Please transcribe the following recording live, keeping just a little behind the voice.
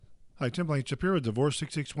Hi, Tim Blanchard here with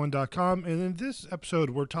Divorce661.com. And in this episode,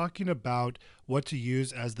 we're talking about what to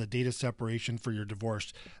use as the data separation for your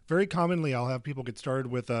divorce. Very commonly, I'll have people get started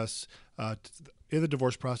with us in the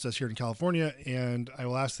divorce process here in California, and I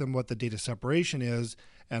will ask them what the data separation is,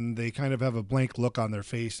 and they kind of have a blank look on their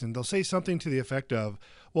face, and they'll say something to the effect of,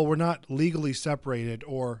 well, we're not legally separated,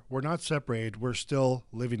 or we're not separated, we're still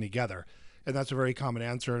living together. And that's a very common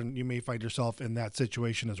answer, and you may find yourself in that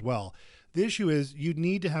situation as well. The issue is you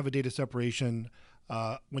need to have a data separation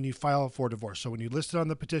when you file for divorce. So when you list it on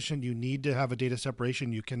the petition, you need to have a data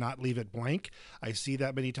separation. You cannot leave it blank. I see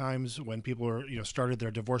that many times when people are, started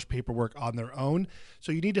their divorce paperwork on their own.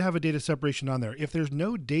 So you need to have a data separation on there. If there's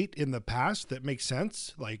no date in the past that makes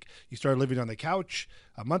sense, like you started living on the couch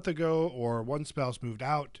a month ago, or one spouse moved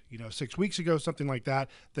out, 6 weeks ago, something like that,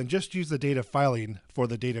 then just use the date of filing for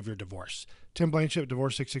the date of your divorce. Tim Blanchard,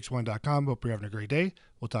 Divorce661.com. Hope you're having a great day.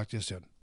 We'll talk to you soon.